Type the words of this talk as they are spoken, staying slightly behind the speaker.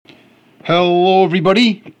Hello,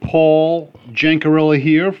 everybody. Paul Jancarella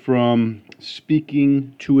here from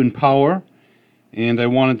Speaking to Empower, and I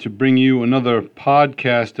wanted to bring you another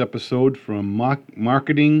podcast episode from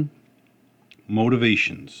Marketing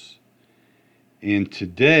Motivations. And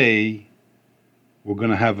today, we're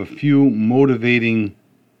going to have a few motivating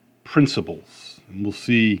principles, and we'll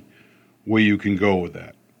see where you can go with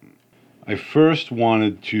that. I first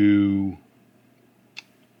wanted to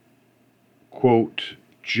quote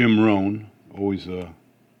Jim Rohn, always a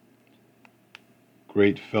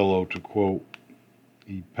great fellow to quote.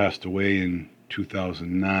 He passed away in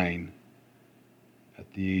 2009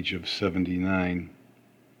 at the age of 79.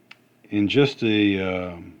 And just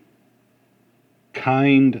a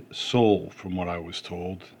kind soul, from what I was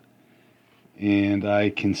told. And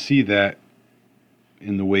I can see that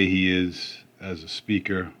in the way he is as a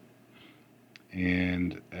speaker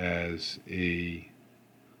and as a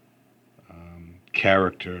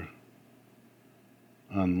character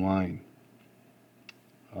online.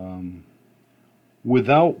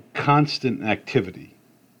 Without constant activity,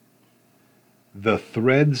 the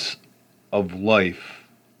threads of life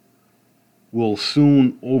will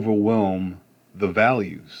soon overwhelm the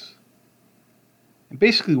values. And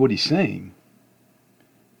basically what he's saying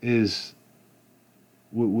is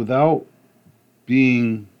without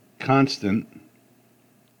being constant,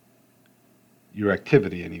 your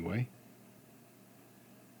activity anyway,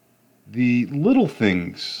 the little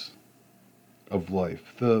things of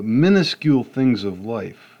life, the minuscule things of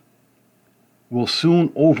life, will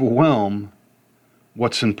soon overwhelm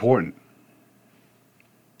what's important.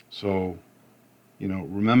 So,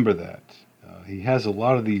 remember that. He has a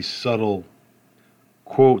lot of these subtle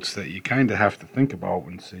quotes that you kind of have to think about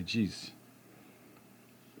and say, geez,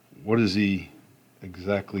 what does he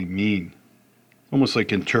exactly mean? Almost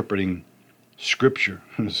like interpreting scripture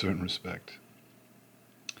in a certain respect.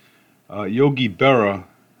 Yogi Berra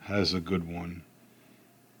has a good one.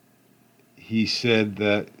 He said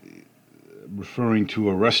that, referring to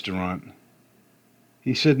a restaurant,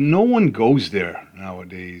 he said, no one goes there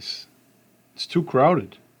nowadays. It's too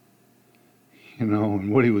crowded.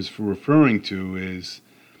 And what he was referring to is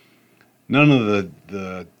none of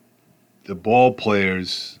the ball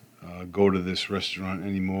players go to this restaurant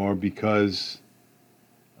anymore because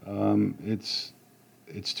it's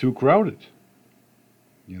too crowded,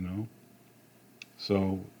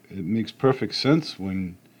 So it makes perfect sense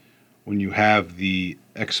when you have the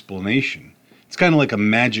explanation. It's kind of like a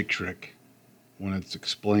magic trick when it's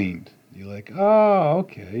explained. You're like, oh,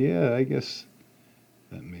 okay, yeah, I guess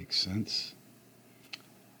that makes sense.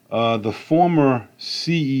 The former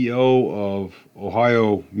CEO of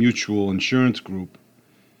Ohio Mutual Insurance Group,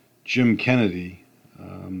 Jim Kennedy,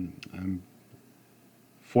 I'm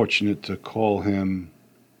fortunate to call him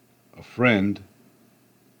a friend.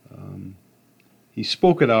 He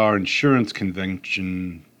spoke at our insurance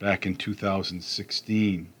convention back in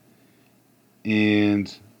 2016,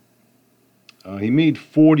 and he made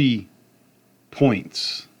 40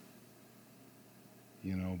 points,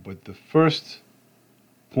 but the first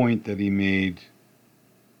point that he made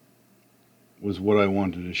was what I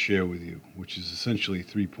wanted to share with you, which is essentially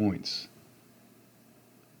 3 points.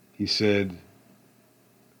 He said,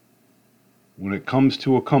 when it comes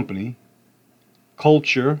to a company,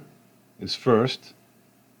 culture is first,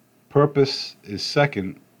 purpose is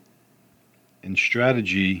second, and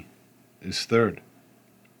strategy is third.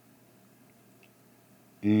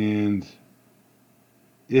 And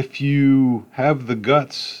if you have the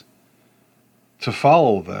guts to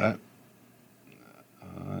follow that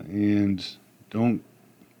and don't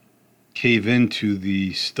cave into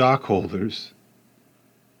the stockholders,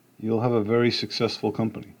 you'll have a very successful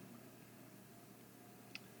company.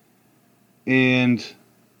 And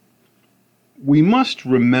we must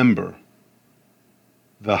remember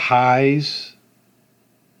the highs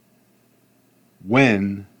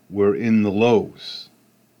when we're in the lows.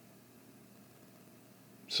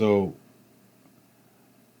 So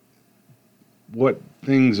what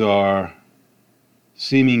things are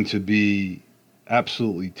seeming to be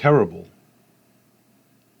absolutely terrible,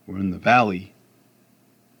 we're in the valley,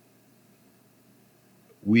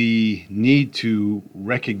 we need to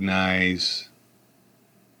recognize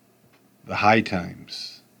the high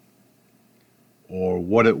times, or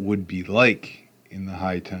what it would be like in the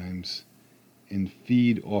high times, and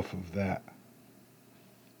feed off of that.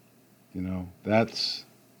 That's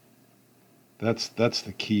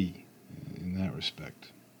the key in that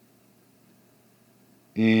respect.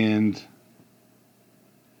 And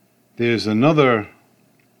there's another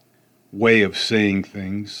way of saying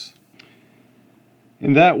things,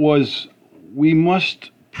 and that was, we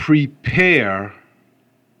must prepare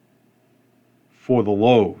for the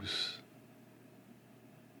lows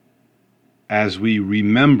as we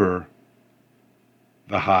remember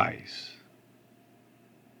the highs,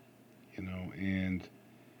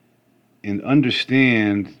 and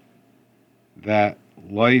understand that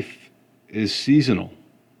life is seasonal.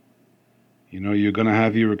 You're going to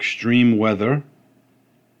have your extreme weather,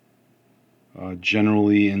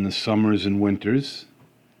 generally in the summers and winters,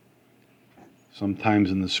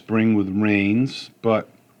 sometimes in the spring with rains, but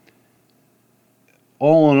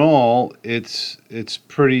all in all, it's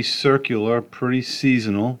pretty circular, pretty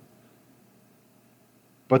seasonal,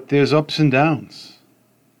 but there's ups and downs.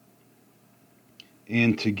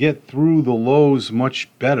 And to get through the lows much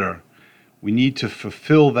better, we need to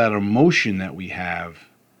fulfill that emotion that we have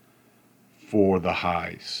for the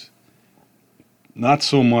highs. Not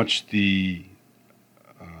so much the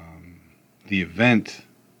event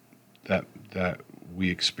that we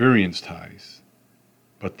experienced highs,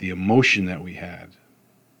 but the emotion that we had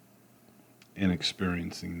in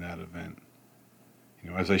experiencing that event.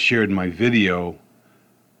 As I shared in my video,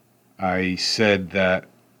 I said that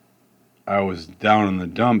I was down in the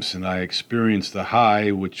dumps and I experienced a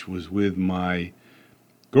high, which was with my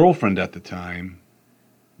girlfriend at the time,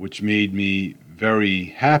 which made me very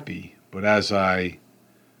happy. But as I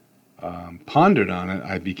pondered on it,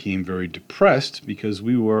 I became very depressed because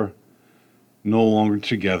we were no longer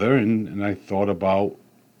together, and I thought about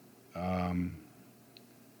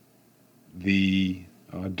the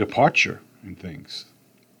departure and things.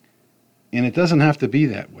 And it doesn't have to be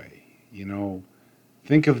that way.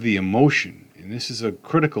 Think of the emotion, and this is a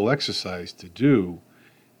critical exercise to do,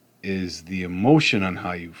 is the emotion on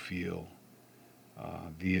how you feel,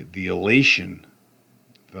 the elation,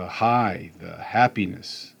 the high, the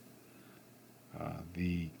happiness,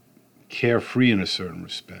 the carefree in a certain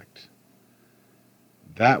respect.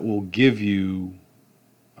 That will give you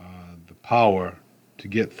the power to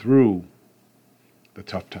get through the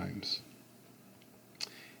tough times.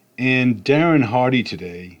 And Darren Hardy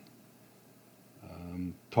today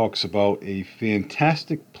talks about a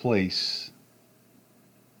fantastic place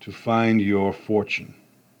to find your fortune.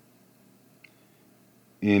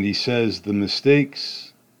 And he says the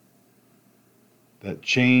mistakes that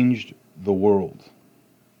changed the world.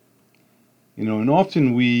 And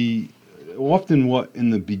often what in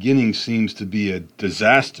the beginning seems to be a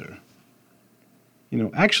disaster,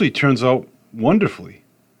 actually turns out wonderfully.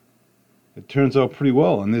 It turns out pretty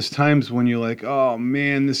well. And there's times when you're like, oh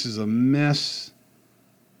man, this is a mess.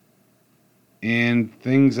 And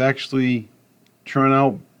things actually turn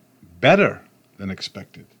out better than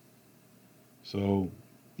expected. So,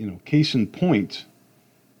 case in point,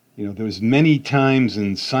 there's many times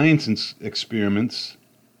in science experiments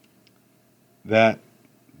that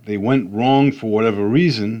they went wrong for whatever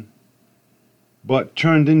reason, but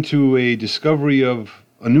turned into a discovery of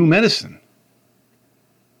a new medicine.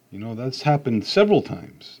 That's happened several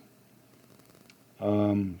times.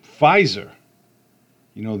 Pfizer,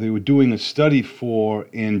 they were doing a study for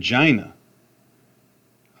angina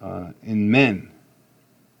in men,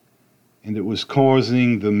 and it was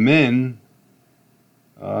causing the men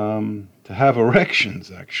to have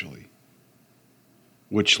erections, actually,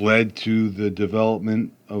 which led to the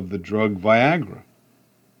development of the drug Viagra.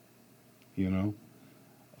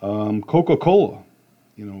 Coca-Cola,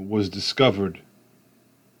 was discovered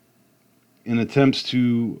in attempts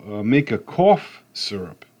to make a cough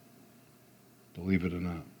syrup, believe it or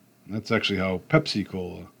not. And that's actually how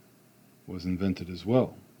Pepsi-Cola was invented as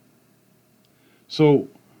well. So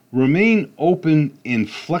remain open and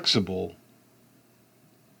flexible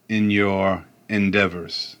in your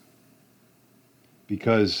endeavors,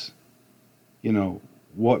 because,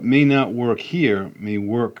 what may not work here may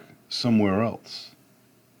work somewhere else.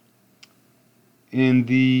 And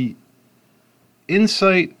the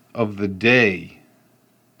insight of the day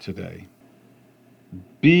today: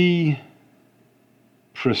 be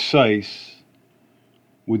precise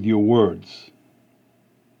with your words,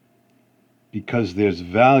 because there's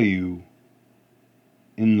value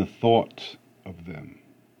in the thought of them.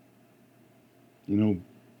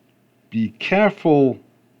 Be careful,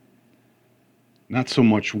 not so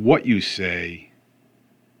much what you say,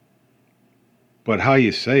 but how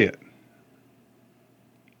you say it.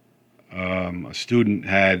 A student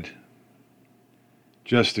had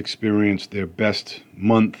just experienced their best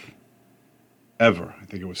month ever. I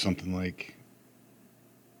think it was something like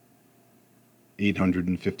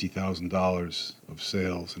 $850,000 of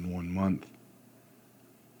sales in 1 month.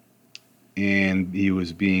 And he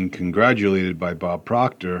was being congratulated by Bob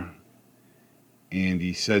Proctor, and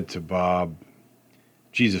he said to Bob,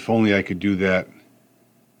 geez, if only I could do that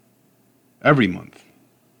every month.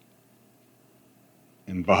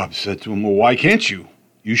 And Bob said to him, well, why can't you?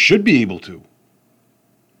 You should be able to.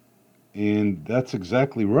 And that's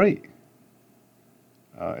exactly right.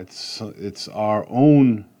 It's our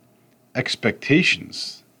own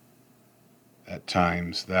expectations at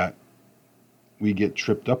times that we get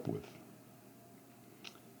tripped up with.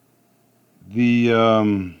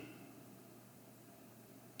 The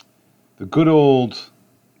good old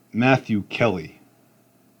Matthew Kelly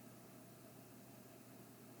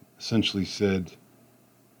essentially said,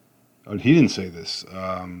 oh, he didn't say this.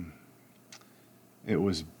 It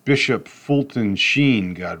was Bishop Fulton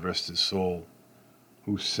Sheen, God rest his soul,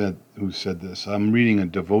 who said this. I'm reading a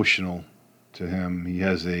devotional to him. He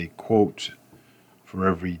has a quote for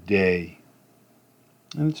every day,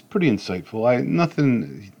 and it's pretty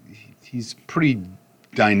insightful. He's pretty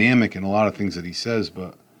dynamic in a lot of things that he says,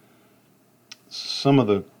 but some of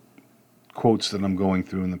the quotes that I'm going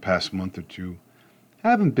through in the past month or two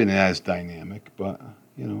haven't been as dynamic, but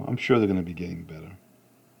I'm sure they're going to be getting better.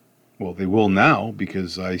 Well, they will now,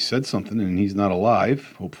 because I said something and he's not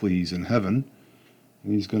alive. Hopefully he's in heaven,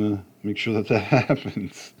 and he's going to make sure that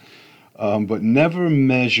happens. But never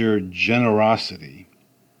measure generosity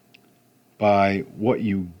by what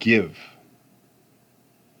you give,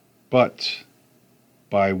 but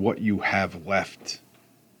by what you have left.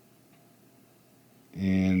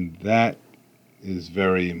 And that is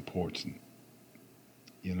very important.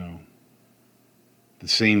 The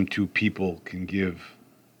same two people can give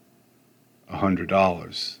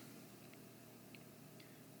 $100,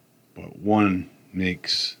 but one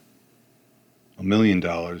makes $1 million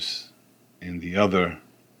and the other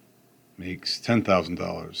makes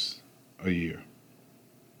 $10,000 a year.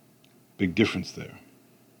 Big difference there.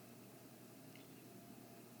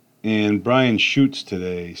 And Brian Schutz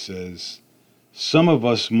today says, some of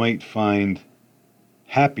us might find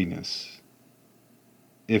happiness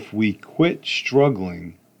if we quit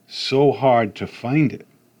struggling so hard to find it.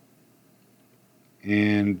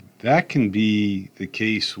 And that can be the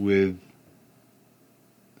case with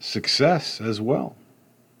success as well.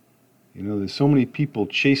 There's so many people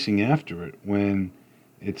chasing after it when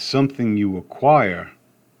it's something you acquire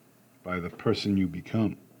by the person you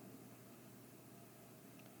become.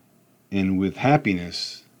 And with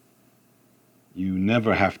happiness, you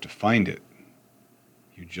never have to find it.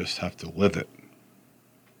 You just have to live it.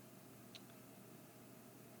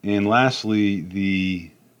 And lastly, the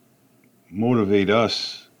Motivate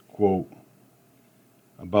Us quote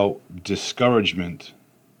about discouragement.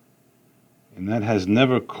 And that has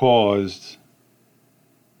never caused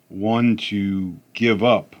one to give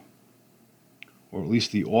up, or at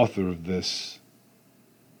least the author of this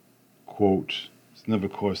quote, it's never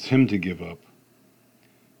caused him to give up.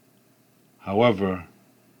 However,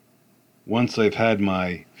 once I've had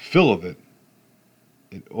my fill of it,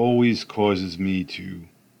 it always causes me to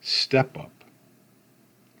step up.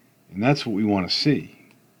 And that's what we want to see.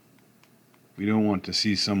 We don't want to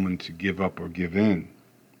see someone to give up or give in,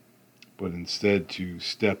 but instead to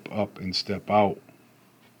step up and step out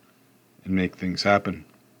and make things happen.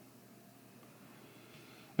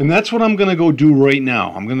 And that's what I'm going to go do right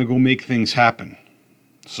now. I'm going to go make things happen.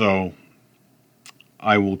 So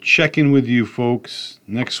I will check in with you folks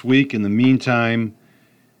next week. In the meantime,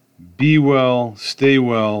 be well, stay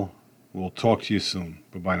well. We'll talk to you soon.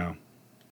 Bye-bye now.